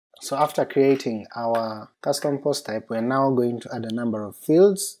So after creating our custom post type, we're now going to add a number of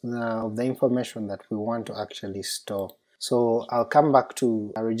fields of the information that we want to actually store. So I'll come back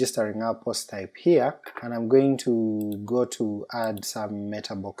to registering our post type here, and I'm going to go to add some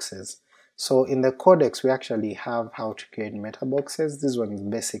meta boxes. So in the codex we actually have how to create meta boxes. This one is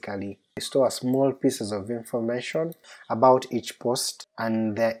basically store small pieces of information about each post,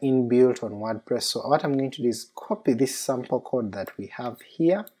 and they're inbuilt on WordPress. So what I'm going to do is copy this sample code that we have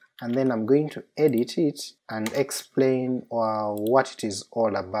here, and then I'm going to edit it and explain what it is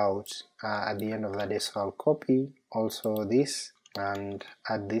all about at the end of the day. So I'll copy also this and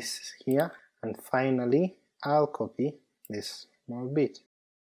add this here, and finally I'll copy this small bit.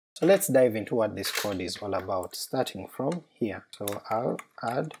 So let's dive into what this code is all about, starting from here. So I'll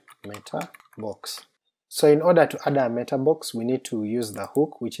add meta box. So in order to add a meta box, we need to use the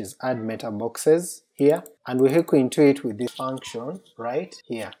hook, which is add meta boxes here, and we hook into it with this function right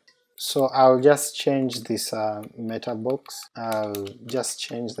here. So I'll just change this meta box. I'll just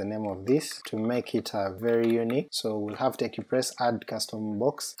change the name of this to make it very unique. So we'll have press add custom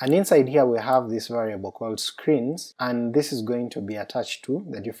box, and inside here we have this variable called screens, and this is going to be attached to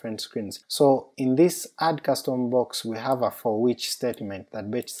the different screens. So in this add custom box we have a for which statement that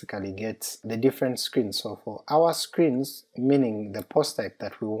basically gets the different screens. So for our screens, meaning the post type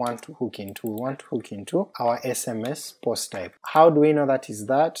that we want to hook into, our SMS post type. How do we know that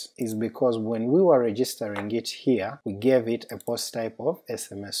is because when we were registering it here, we gave it a post type of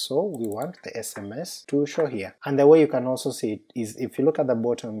SMS, so we want the SMS to show here. And the way you can also see it is if you look at the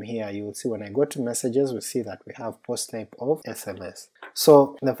bottom here, you will see when I go to messages, we see that we have post type of SMS.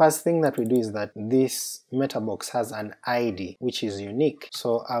 So the first thing that we do is that this meta box has an ID which is unique.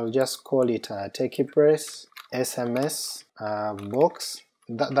 So I'll just call it press SMS box.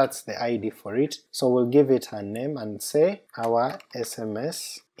 That's the ID for it. So we'll give it a name and say our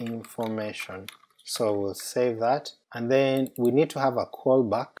SMS information. So we'll save that, and then we need to have a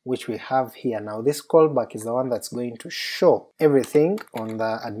callback, which we have here. Now this callback is the one that's going to show everything on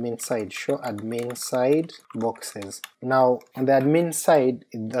the admin side, show admin side boxes. Now on the admin side,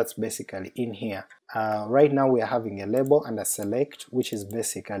 that's basically in here. Right now we are having a label and a select, which is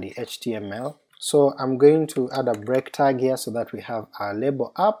basically HTML. So I'm going to add a break tag here so that we have our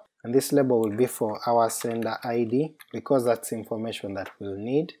label up, and this label will be for our sender ID because that's information that we'll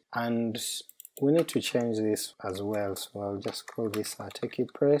need, and we need to change this as well. So I'll just call this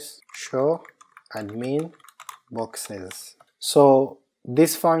press show admin boxes. So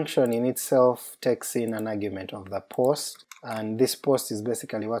this function in itself takes in an argument of the post, and this post is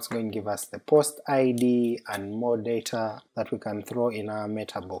basically what's going to give us the post ID and more data that we can throw in our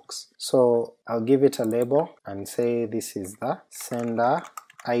meta box. So I'll give it a label and say this is the sender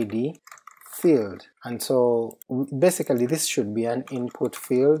ID field, and so basically this should be an input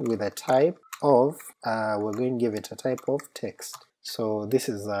field with a type of, we're going to give it a type of text. So this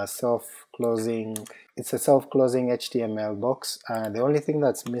is a self-closing HTML box. The only thing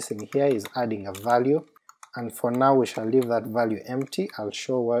that's missing here is adding a value, and for now we shall leave that value empty. I'll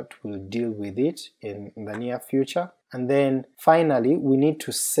show what we'll deal with it in the near future. And then finally we need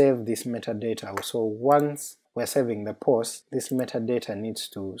to save this metadata. So once we're saving the post, this metadata needs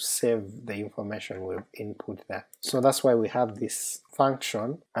to save the information we've input there. So that's why we have this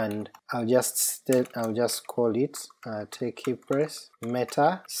function, and I'll just call it press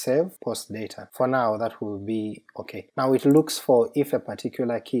meta save post data. For now that will be okay. Now it looks for if a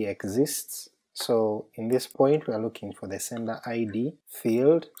particular key exists. So in this point we are looking for the sender ID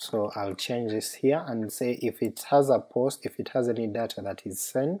field, so I'll change this here and say if it has a post, if it has any data that is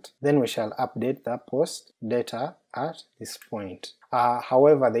sent, then we shall update the post data at this point.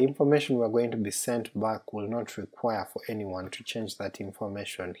 However, the information we're going to be sent back will not require for anyone to change that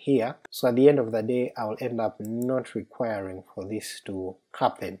information here, so at the end of the day I'll end up not requiring for this to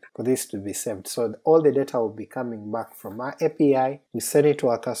happen, for this to be saved. So all the data will be coming back from our API, we send it to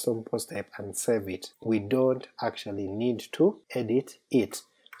our custom post type and save it. We don't actually need to edit it.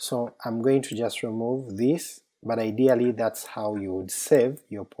 So I'm going to just remove this, but ideally that's how you would save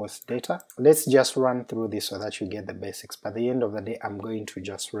your post data. Let's just run through this so that you get the basics. By the end of the day I'm going to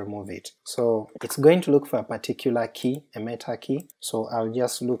just remove it. So it's going to look for a particular key, a meta key, so I'll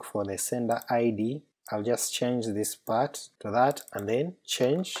just look for the sender ID. I'll just change this part to that and then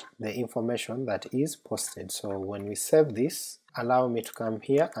change the information that is posted. So when we save this, allow me to come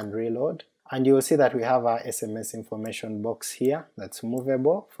here and reload, and you will see that we have our SMS information box here that's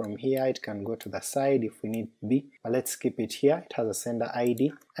movable. From here it can go to the side if we need be, but let's keep it here. It has a sender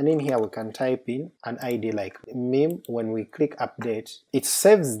ID, and in here we can type in an ID like meme. When we click update, it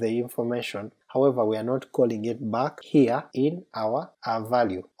saves the information. however we are not calling it back here in our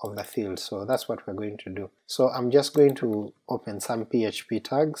value of the field. So that's what we're going to do. So I'm just going to open some PHP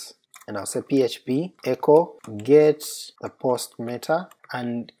tags, and I'll say PHP echo get the post meta,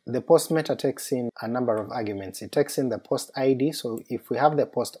 and the post meta takes in a number of arguments. It takes in the post ID, so if we have the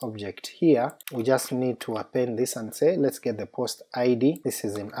post object here, we just need to append this and say let's get the post ID, this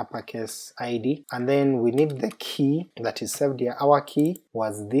is in uppercase ID, and then we need the key that is saved here. Our key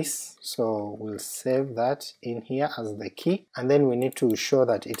was this, so we'll save that in here as the key, and then we need to show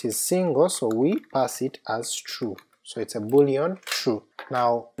that it is single, so we pass it as true. So it's a boolean true.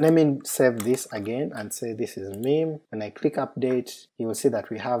 Now let me save this again and say this is meme. When I click update, you will see that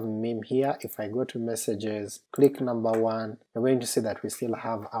we have meme here. If I go to messages, click number 1, you're going to see that we still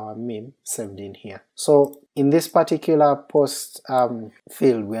have our meme saved in here. So in this particular post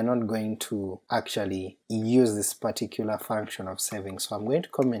field, we are not going to actually use this particular function of saving, so I'm going to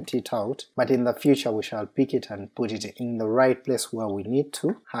comment it out, but in the future we shall pick it and put it in the right place where we need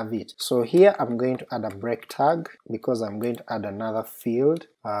to have it. So here I'm going to add a break tag because I'm going to add another field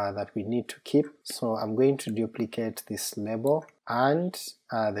that we need to keep. So I'm going to duplicate this label and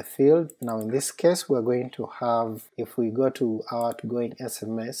the field. Now in this case we're going to have, if we go to our outgoing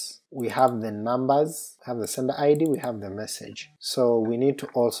SMS, we have the numbers, we have the sender ID, we have the message. So we need to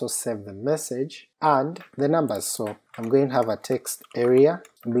also save the message and the numbers. So I'm going to have a text area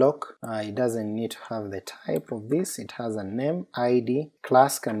block. It doesn't need to have the type of this, it has a name, ID,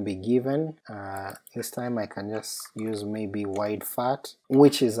 class can be given. This time I can just use maybe wide fat,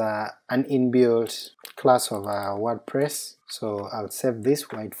 which is an inbuilt class of WordPress. So I'll save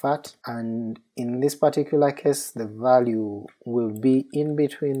this wide fat, and in this particular case the value will be in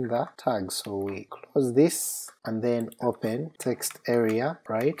between the tags. So we close this and then open text area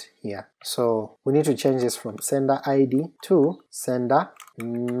right here. So we need to change this from sender ID to sender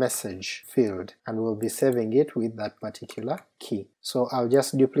message field, and we'll be saving it with that particular key. So I'll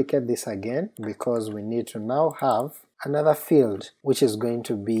just duplicate this again because we need to now have another field which is going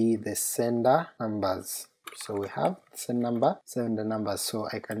to be the sender numbers. So we have send the numbers, so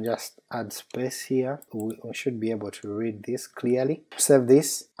I can just add space here. We should be able to read this clearly. Save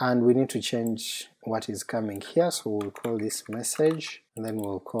this, and we need to change what is coming here, so we'll call this message, and then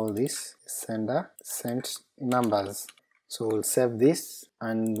we'll call this sender sent numbers. So we'll save this,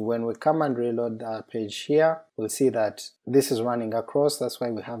 and when we come and reload the page here, we'll see that this is running across. That's why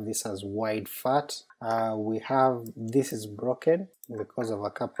we have this as wide fat. We have this is broken because of a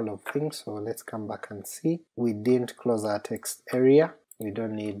couple of things, so let's come back and see. We didn't close our text area, we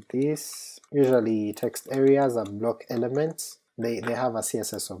don't need this. Usually text areas are block elements, they have a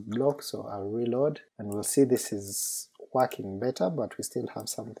CSS of block, so I'll reload and we'll see this is working better, but we still have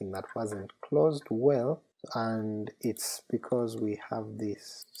something that wasn't closed well, and it's because we have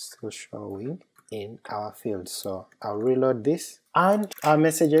this still showing in our field. So I'll reload this, and our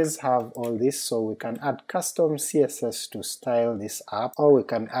messages have all this, so we can add custom CSS to style this up, or we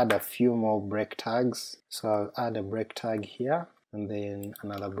can add a few more break tags. So I'll add a break tag here and then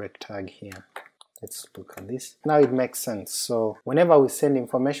another break tag here. Let's look at this. Now it makes sense. So whenever we send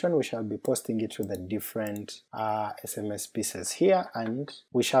information, we shall be posting it to the different SMS pieces here, and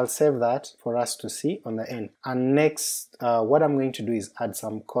we shall save that for us to see on the end. And next, what I'm going to do is add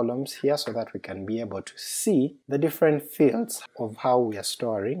some columns here so that we can be able to see the different fields of how we are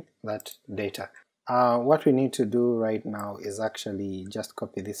storing that data. What we need to do right now is actually just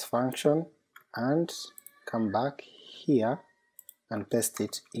copy this function and come back here and paste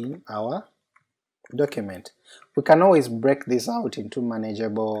it in our document. We can always break this out into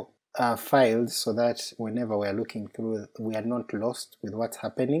manageable files so that whenever we are looking through, we are not lost with what's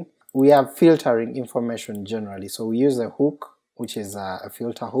happening. We are filtering information generally, so we use a hook, which is a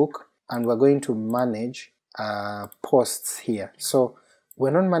filter hook, and we're going to manage posts here. So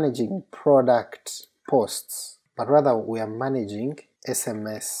we're not managing product posts, but rather we are managing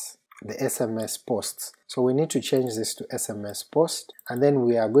SMS, the SMS posts. So we need to change this to SMS post, and then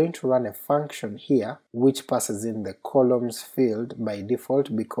we are going to run a function here which passes in the columns field by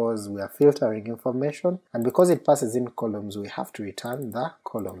default because we are filtering information, and because it passes in columns we have to return the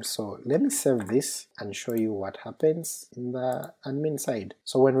columns. So let me save this and show you what happens in the admin side.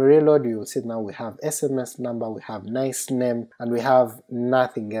 So when we reload, you will see now we have SMS number, we have nice name, and we have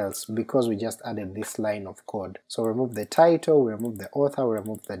nothing else because we just added this line of code. So remove the title, we remove the author, we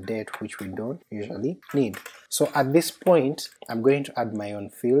remove the date, which we don't usually need. So at this point I'm going to add my own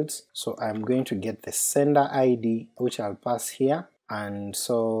fields, so I'm going to get the sender ID, which I'll pass here, and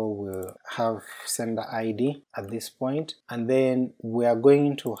so we'll have sender ID at this point, and then we're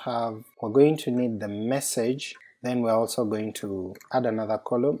going to need the message Then we're also going to add another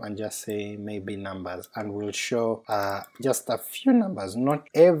column and just say maybe numbers, and we'll show just a few numbers, not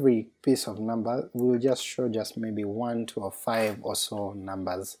every piece of number, we'll just show just maybe 1, 2 or 5 or so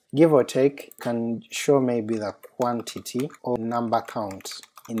numbers. Give or take, can show maybe the quantity or number count.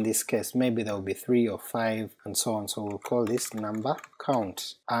 In this case, maybe there will be 3 or 5 and so on, so we'll call this number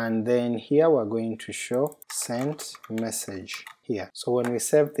count. And then here we're going to show sent message here. So when we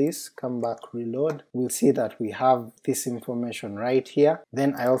save this, come back, reload, we'll see that we have this information right here.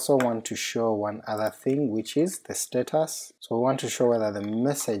 Then I also want to show one other thing, which is the status. So we want to show whether the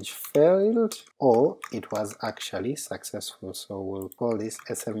message failed or it was actually successful. So we'll call this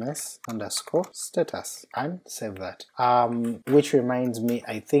SMS underscore status and save that. Which reminds me,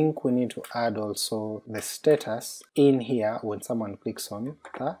 I think we need to add also the status in here when someone clicks on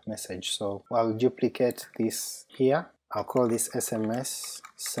the message. So I'll duplicate this here. I'll call this SMS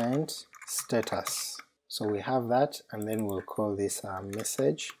sent status. So we have that, and then we'll call this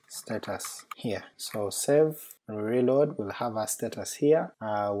message status here. So save and reload, we'll have our status here.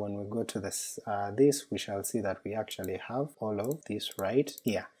 When we go to this, we shall see that we actually have all of this right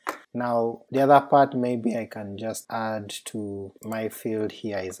here. Now the other part maybe I can just add to my field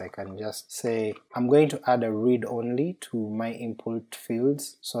here is I can just say I'm going to add a read only to my input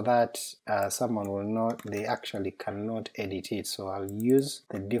fields so that someone will not, they actually cannot edit it. So I'll use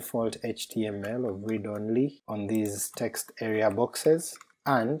the default HTML of read only on these text area boxes,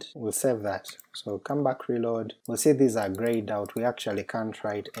 and we'll save that. So come back, reload, we'll see these are grayed out, we actually can't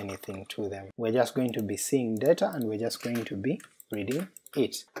write anything to them. We're just going to be seeing data and we're just going to be reading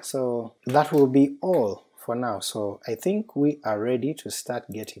it. So that will be all for now. So I think we are ready to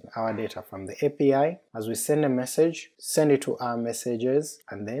start getting our data from the API. As we send a message, send it to our messages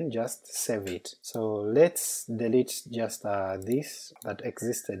and then just save it. So let's delete just this that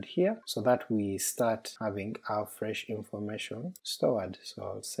existed here so that we start having our fresh information stored. So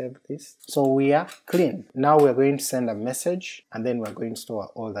I'll save this. So we are clean. Now we're going to send a message and then we're going to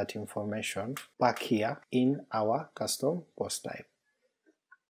store all that information back here in our custom post type.